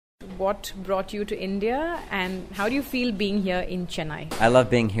what brought you to India, and how do you feel being here in Chennai? I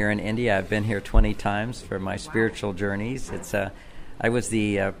love being here in India. I've been here 20 times for my spiritual journeys. I was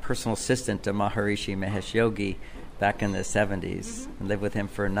the personal assistant to Maharishi Mahesh Yogi back in the 70s. I lived with him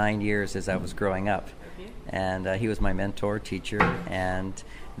for 9 years as I was growing up. And he was my mentor, teacher. And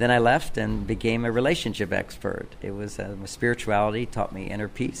then I left and became a relationship expert. It was spirituality, taught me inner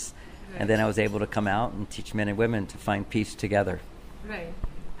peace. Right. And then I was able to come out and teach men and women to find peace together. Right.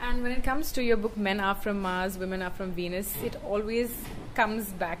 And when it comes to your book, Men Are From Mars, Women Are From Venus, it always comes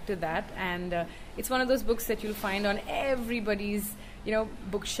back to that. And it's one of those books that you'll find on everybody's,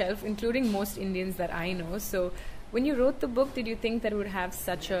 bookshelf, including most Indians that I know. So when you wrote the book, did you think that it would have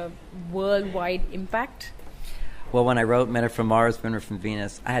such a worldwide impact? Well, when I wrote Men Are From Mars, Women Are From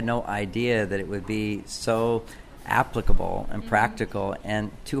Venus, I had no idea that it would be so applicable and practical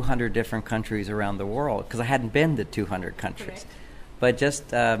in 200 different countries around the world, because I hadn't been to 200 countries. Correct. But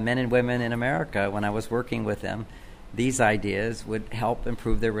just men and women in America, when I was working with them, these ideas would help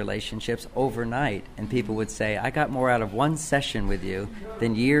improve their relationships overnight. And people would say, I got more out of one session with you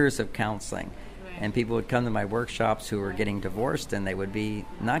than years of counseling. And people would come to my workshops who were getting divorced, and they would be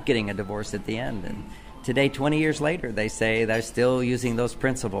not getting a divorce at the end. And today, 20 years later, they say they're still using those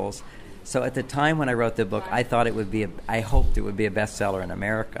principles. So at the time when I wrote the book, I thought I hoped it would be a bestseller in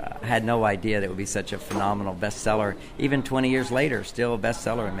America. I had no idea that it would be such a phenomenal bestseller. Even 20 years later, still a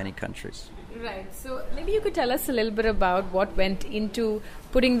bestseller in many countries. Right. So maybe you could tell us a little bit about what went into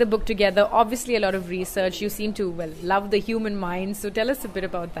putting the book together. Obviously, a lot of research. You seem to, love the human mind. So tell us a bit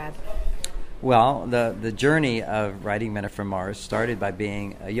about that. Well, the journey of writing Men Are From Mars started by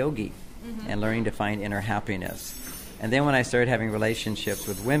being a yogi and learning to find inner happiness. And then when I started having relationships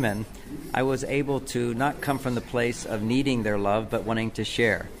with women, I was able to not come from the place of needing their love, but wanting to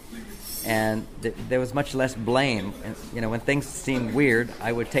share. And there was much less blame. And, when things seemed weird,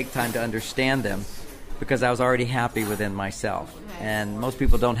 I would take time to understand them because I was already happy within myself. Right. And most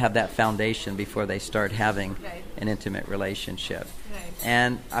people don't have that foundation before they start having an intimate relationship. Right.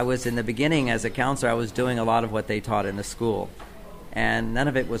 And I was, in the beginning, as a counselor, I was doing a lot of what they taught in the school. And none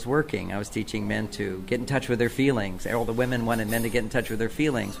of it was working. I was teaching men to get in touch with their feelings. All the women wanted men to get in touch with their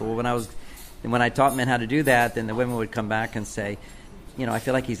feelings. Well, when I taught men how to do that, then the women would come back and say, I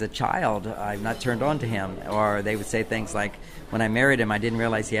feel like he's a child. I'm not turned on to him. Or they would say things like, when I married him, I didn't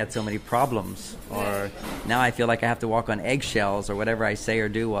realize he had so many problems. Or now I feel like I have to walk on eggshells, or whatever I say or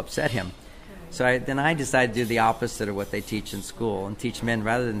do will upset him. So I decided to do the opposite of what they teach in school and teach men,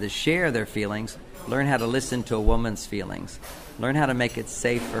 rather than to share their feelings, learn how to listen to a woman's feelings. Learn how to make it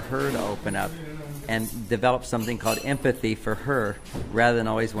safe for her to open up and develop something called empathy for her, rather than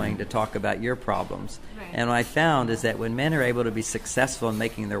always wanting to talk about your problems. Right. And what I found is that when men are able to be successful in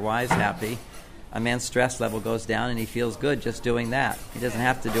making their wives happy, a man's stress level goes down and he feels good just doing that. He doesn't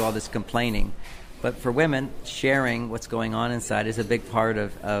have to do all this complaining. But for women, sharing what's going on inside is a big part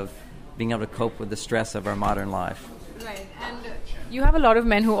of being able to cope with the stress of our modern life. Right. And you have a lot of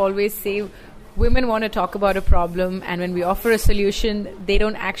men who always say, women want to talk about a problem, and when we offer a solution, they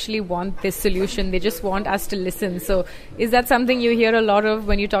don't actually want this solution. They just want us to listen. So is that something you hear a lot of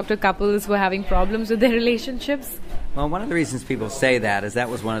when you talk to couples who are having problems with their relationships? Well, one of the reasons people say that is that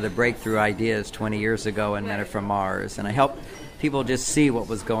was one of the breakthrough ideas 20 years ago in Men Are From Mars. And I helped people just see what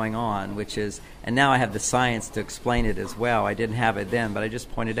was going on, and now I have the science to explain it as well. I didn't have it then, but I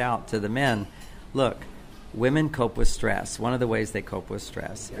just pointed out to the men, look, women cope with stress. One of the ways they cope with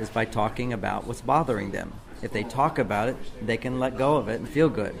stress is by talking about what's bothering them. If they talk about it, they can let go of it and feel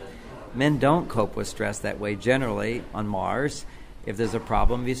good. Men don't cope with stress that way generally on Mars. If there's a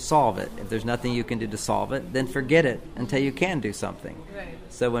problem, you solve it. If there's nothing you can do to solve it, then forget it until you can do something. Right.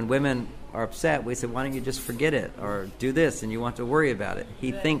 So when women are upset, we say, why don't you just forget it or do this, and you want to worry about it.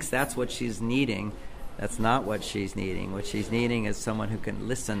 He thinks that's what she's needing. That's not what she's needing. What she's needing is someone who can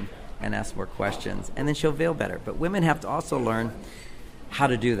listen and ask more questions, and then she'll feel better. But women have to also learn how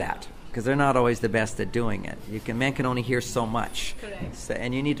to do that, because they're not always the best at doing it. Men can only hear so much. Correct. So,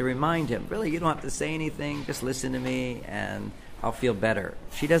 and you need to remind him, really, you don't have to say anything, just listen to me, and I'll feel better.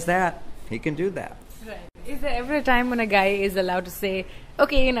 If she does that, he can do that. Right. Is there ever a time when a guy is allowed to say,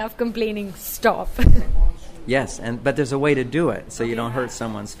 okay, enough complaining, stop? Yes, but there's a way to do it so you don't hurt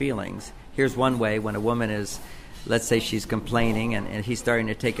someone's feelings. Here's one way: when a woman is, let's say she's complaining and he's starting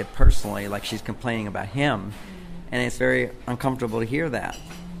to take it personally, like she's complaining about him, and it's very uncomfortable to hear that.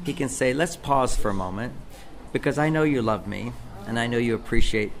 He can say, let's pause for a moment, because I know you love me and I know you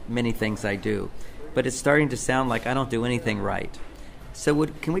appreciate many things I do, but it's starting to sound like I don't do anything right. So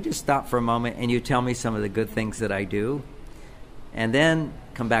can we just stop for a moment and you tell me some of the good things that I do? and then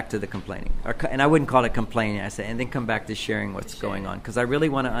come back to the complaining. And I wouldn't call it complaining. I say, and then come back to sharing what's going on, because I really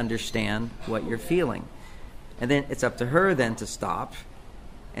want to understand what you're feeling. And then it's up to her then to stop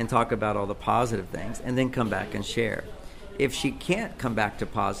and talk about all the positive things, and then come back and share. If she can't come back to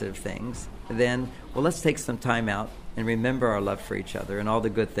positive things, then, well, let's take some time out and remember our love for each other and all the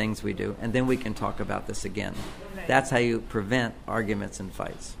good things we do, and then we can talk about this again. Right. That's how you prevent arguments and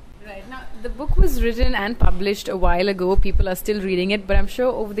fights. Right. Now, the book was written and published a while ago. People are still reading it, but I'm sure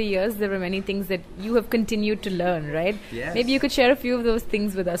over the years there were many things that you have continued to learn, right? Yes. Maybe you could share a few of those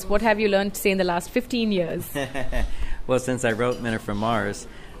things with us. What have you learned, say, in the last 15 years? Well, since I wrote Men Are From Mars,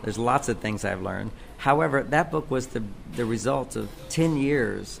 there's lots of things I've learned. However, that book was the result of 10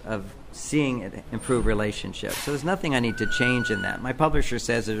 years of seeing it improve relationships. So there's nothing I need to change in that. My publisher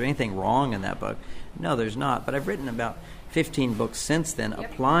says, is there anything wrong in that book? No, there's not. But I've written about 15 books since then,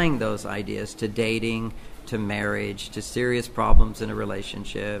 applying those ideas to dating, to marriage, to serious problems in a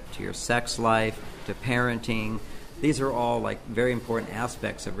relationship, to your sex life, to parenting. These are all like very important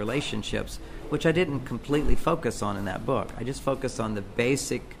aspects of relationships, which I didn't completely focus on in that book. I just focused on the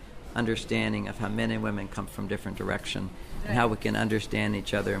basic understanding of how men and women come from different directions and how we can understand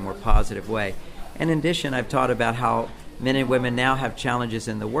each other in a more positive way. And in addition, I've taught about how men and women now have challenges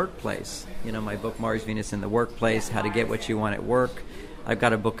in the workplace. You know, my book, Mars, Venus in the Workplace, How to Get What You Want at Work. I've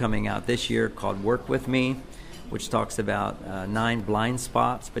got a book coming out this year called Work With Me, which talks about 9 blind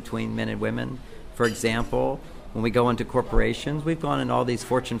spots between men and women. For example, when we go into corporations, we've gone in all these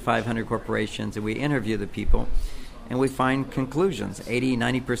Fortune 500 corporations and we interview the people, and we find conclusions.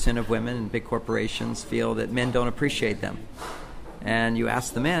 80-90% of women in big corporations feel that men don't appreciate them. And you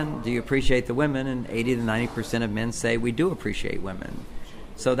ask the men, do you appreciate the women? And 80-90% of men say, we do appreciate women.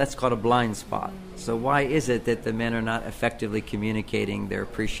 So that's called a blind spot. So why is it that the men are not effectively communicating their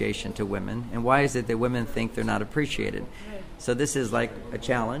appreciation to women? And why is it that women think they're not appreciated? So this is like a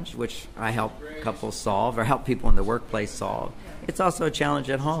challenge which I help couples solve, or help people in the workplace solve. It's also a challenge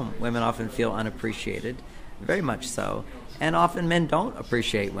at home. Women often feel unappreciated, very much so. And often men don't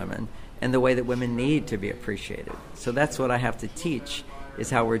appreciate women in the way that women need to be appreciated. So that's what I have to teach, is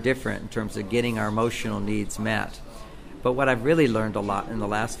how we're different in terms of getting our emotional needs met. But what I've really learned a lot in the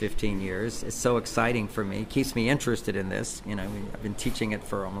last 15 years is so exciting for me, keeps me interested in this. You know, I've been teaching it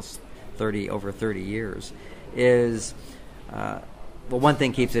for almost over 30 years, is, well, one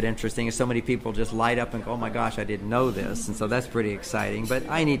thing keeps it interesting is so many people just light up and go, oh my gosh, I didn't know this. And so that's pretty exciting. But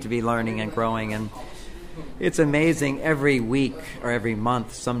I need to be learning and growing, and it's amazing. Every week or every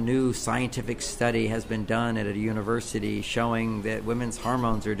month, some new scientific study has been done at a university showing that women's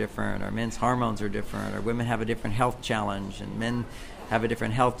hormones are different, or men's hormones are different, or women have a different health challenge, and men have a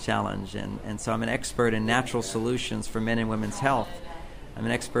different health challenge. And so I'm an expert in natural solutions for men and women's health. I'm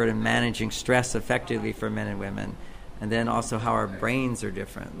an expert in managing stress effectively for men and women. And then also how our brains are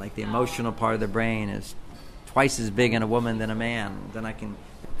different. Like the emotional part of the brain is twice as big in a woman than a man. Then I can...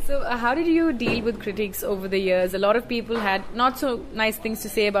 So how did you deal with critics over the years? A lot of people had not so nice things to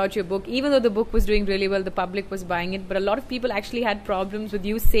say about your book. Even though the book was doing really well, the public was buying it. But a lot of people actually had problems with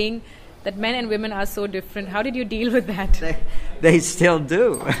you saying that men and women are so different. How did you deal with that? They still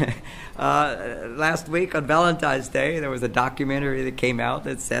do. Last week on Valentine's Day, there was a documentary that came out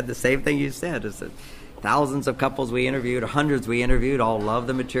that said the same thing you said. It's that thousands of couples we interviewed, hundreds we interviewed, all love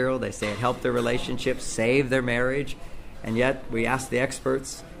the material. They say it helped their relationship, saved their marriage. And yet we asked the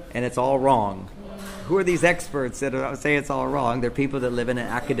experts, and it's all wrong. Who are these experts that say it's all wrong? They're people that live in an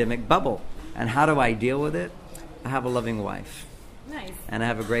academic bubble. And how do I deal with it? I have a loving wife. Nice. And I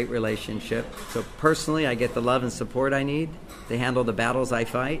have a great relationship. So personally, I get the love and support I need to handle the battles I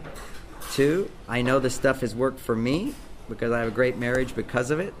fight. 2, I know this stuff has worked for me because I have a great marriage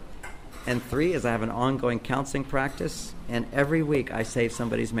because of it. And 3 is I have an ongoing counseling practice. And every week I save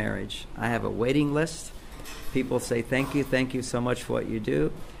somebody's marriage. I have a waiting list. People say, thank you so much for what you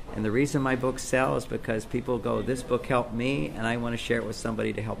do. And the reason my books sell is because people go, this book helped me, and I want to share it with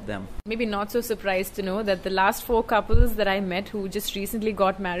somebody to help them. Maybe not so surprised to know that the last 4 couples that I met who just recently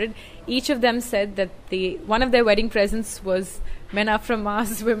got married, each of them said that one of their wedding presents was men are from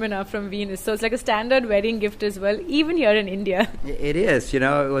Mars, women are from Venus. So it's like a standard wedding gift as well, even here in India. It is. You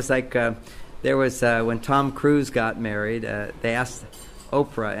know, it was like there was when Tom Cruise got married, they asked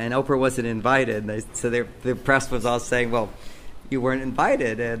Oprah, and Oprah wasn't invited. The press was all saying, well, you weren't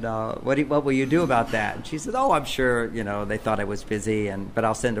invited, and what will you do about that? And she said, oh, I'm sure, they thought I was busy, but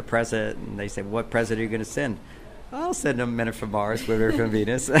I'll send a present. And they said, what present are you going to send? I'll send them Men Are From Mars, Women Are From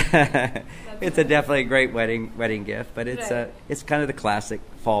Venus. It's definitely a great wedding gift, but it's kind of the classic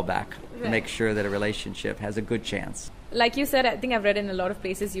fallback to make sure that a relationship has a good chance. like you said, I think I've read in a lot of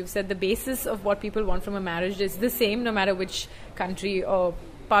places, you've said the basis of what people want from a marriage is the same no matter which country or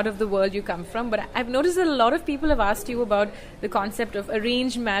part of the world you come from. But I've noticed that a lot of people have asked you about the concept of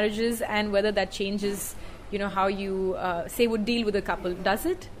arranged marriages and whether that changes, how you, say, would deal with a couple. Does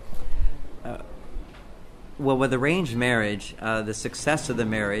it? Well, with arranged marriage, the success of the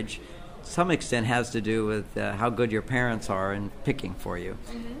marriage, to some extent, has to do with how good your parents are in picking for you.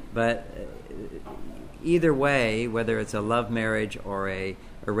 Mm-hmm. But either way, whether it's a love marriage or a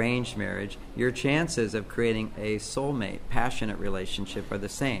arranged marriage, your chances of creating a soulmate, passionate relationship are the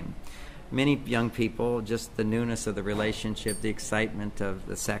same. Many young people, just the newness of the relationship, the excitement of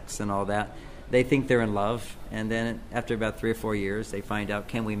the sex and all that, they think they're in love, and then after about 3 or 4 years, they find out,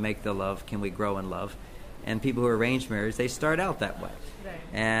 can we make the love? Can we grow in love? And people who arrange marriage, they start out that way. Right.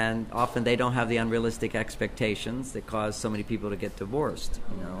 And often they don't have the unrealistic expectations that cause so many people to get divorced.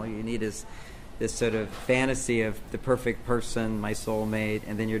 All you need is this sort of fantasy of the perfect person, my soulmate,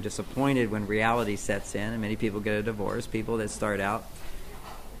 and then you're disappointed when reality sets in, and many people get a divorce, people that start out.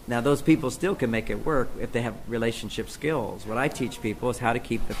 Now, those people still can make it work if they have relationship skills. What I teach people is how to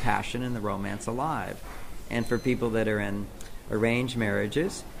keep the passion and the romance alive. And for people that are in arranged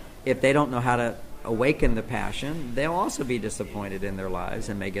marriages, if they don't know how to awaken the passion, they'll also be disappointed in their lives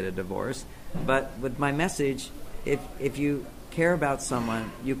and may get a divorce. But with my message, if you care about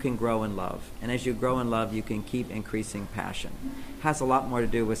someone, you can grow in love. And as you grow in love, you can keep increasing passion. It has a lot more to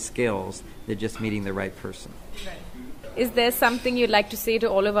do with skills than just meeting the right person. Right. Is there something you'd like to say to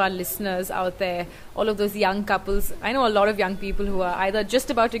all of our listeners out there, all of those young couples? I know a lot of young people who are either just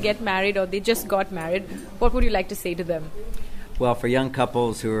about to get married or they just got married. What would you like to say to them? Well, for young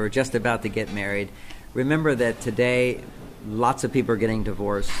couples who are just about to get married, remember that today lots of people are getting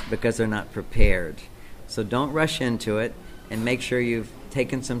divorced because they're not prepared. So don't rush into it, and make sure you've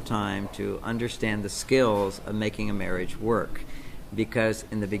taken some time to understand the skills of making a marriage work. Because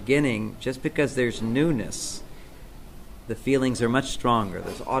in the beginning, just because there's newness, the feelings are much stronger.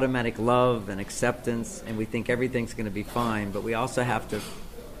 There's automatic love and acceptance, and we think everything's going to be fine. But we also have to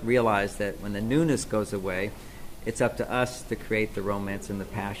realize that when the newness goes away, it's up to us to create the romance and the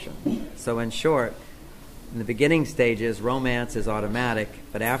passion. So in short, in the beginning stages, romance is automatic,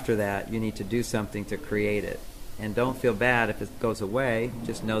 but after that, you need to do something to create it. And don't feel bad if it goes away.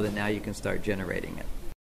 Just know that now you can start generating it.